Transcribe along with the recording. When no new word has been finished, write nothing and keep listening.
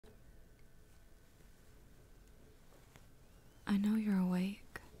I know you're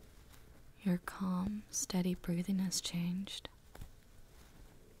awake. Your calm, steady breathing has changed.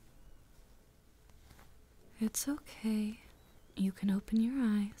 It's okay. You can open your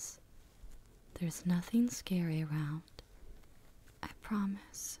eyes. There's nothing scary around. I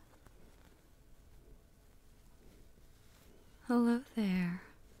promise. Hello there.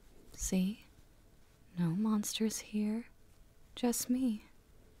 See? No monsters here. Just me.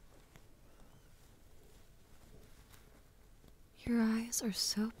 Your eyes are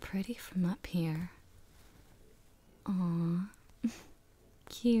so pretty from up here. Aw.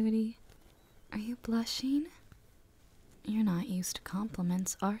 Cutie. Are you blushing? You're not used to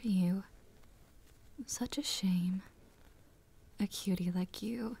compliments, are you? Such a shame. A cutie like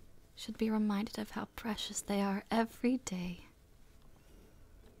you should be reminded of how precious they are every day.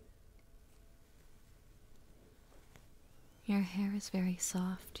 Your hair is very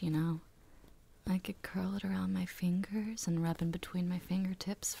soft, you know. I could curl it around my fingers and rub in between my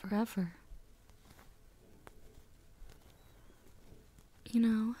fingertips forever. You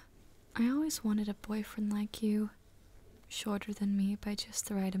know, I always wanted a boyfriend like you, shorter than me by just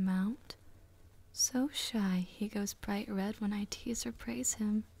the right amount. So shy, he goes bright red when I tease or praise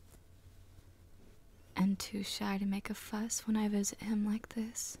him. And too shy to make a fuss when I visit him like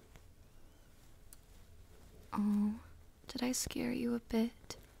this. Oh, did I scare you a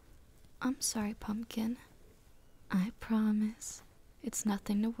bit? I'm sorry, Pumpkin. I promise, it's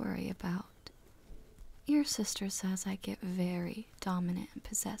nothing to worry about. Your sister says I get very dominant and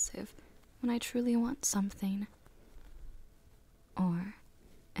possessive when I truly want something. Or,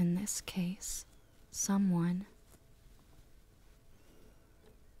 in this case, someone.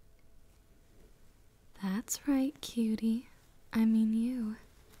 That's right, cutie. I mean you.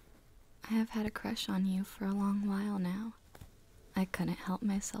 I have had a crush on you for a long while now. I couldn't help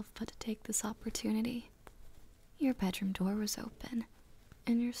myself but to take this opportunity. Your bedroom door was open,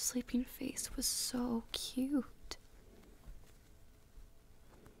 and your sleeping face was so cute.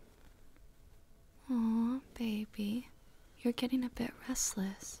 Aw, baby, you're getting a bit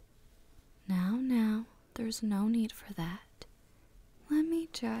restless. Now, there's no need for that. Let me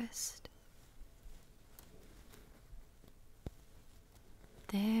just...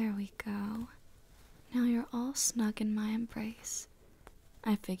 There we go. Now you're all snug in my embrace.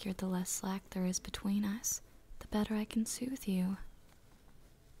 I figured the less slack there is between us, the better I can soothe you.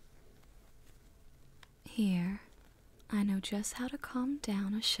 Here, I know just how to calm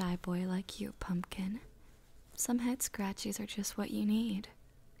down a shy boy like you, Pumpkin. Some head scratchies are just what you need.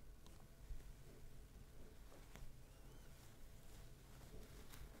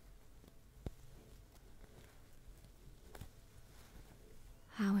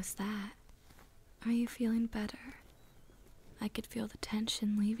 How is that? Are you feeling better? I could feel the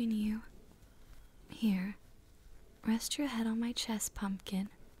tension leaving you. Here, rest your head on my chest, Pumpkin.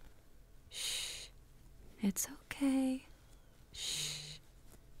 Shh. It's okay. Shh.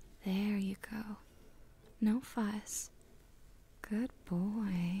 There you go. No fuss. Good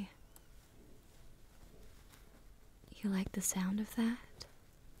boy. You like the sound of that?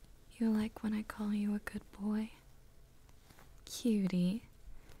 You like when I call you a good boy? Cutie.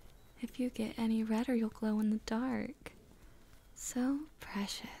 If you get any redder, you'll glow in the dark. So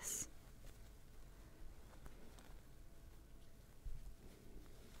precious.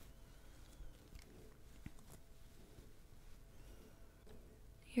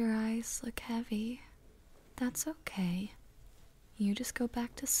 Your eyes look heavy. That's okay. You just go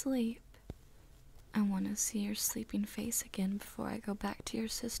back to sleep. I want to see your sleeping face again before I go back to your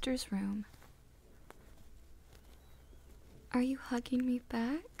sister's room. Are you hugging me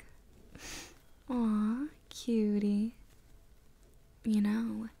back? Aw, cutie. You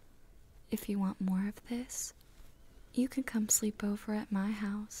know, if you want more of this, you can come sleep over at my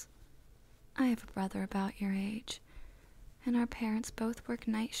house. I have a brother about your age, and our parents both work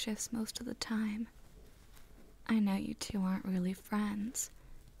night shifts most of the time. I know you two aren't really friends,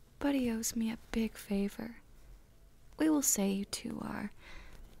 but he owes me a big favor. We will say you two are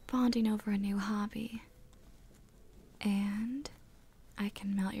bonding over a new hobby. And I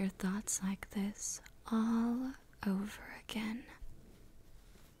can melt your thoughts like this all over again.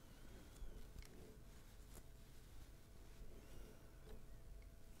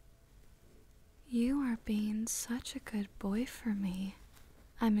 You are being such a good boy for me.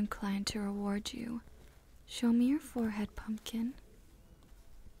 I'm inclined to reward you. Show me your forehead, Pumpkin.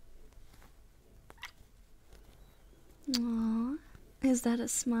 Aw, is that a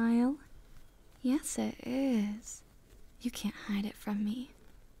smile? Yes, it is. You can't hide it from me.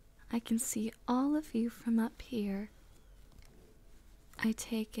 I can see all of you from up here. I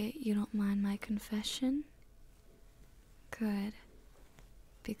take it you don't mind my confession? Good.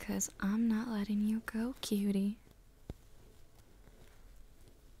 Because I'm not letting you go, cutie.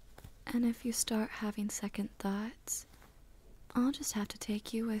 And if you start having second thoughts, I'll just have to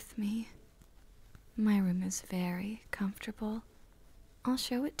take you with me. My room is very comfortable. I'll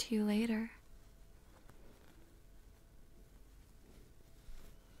show it to you later.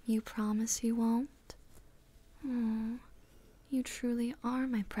 You promise you won't? Oh, you truly are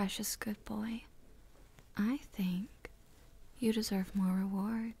my precious good boy. I think you deserve more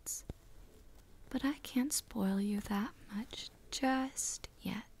rewards, but I can't spoil you that much just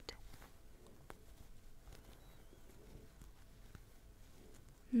yet.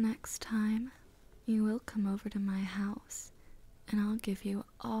 Next time, you will come over to my house, and I'll give you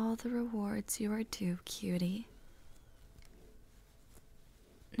all the rewards you are due, cutie.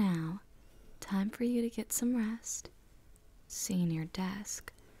 Now, time for you to get some rest. Seeing your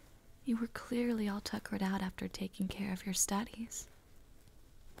desk, you were clearly all tuckered out after taking care of your studies.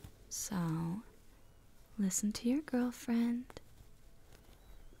 So, listen to your girlfriend,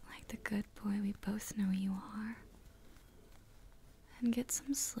 like the good boy we both know you are, and get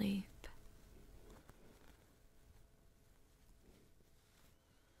some sleep.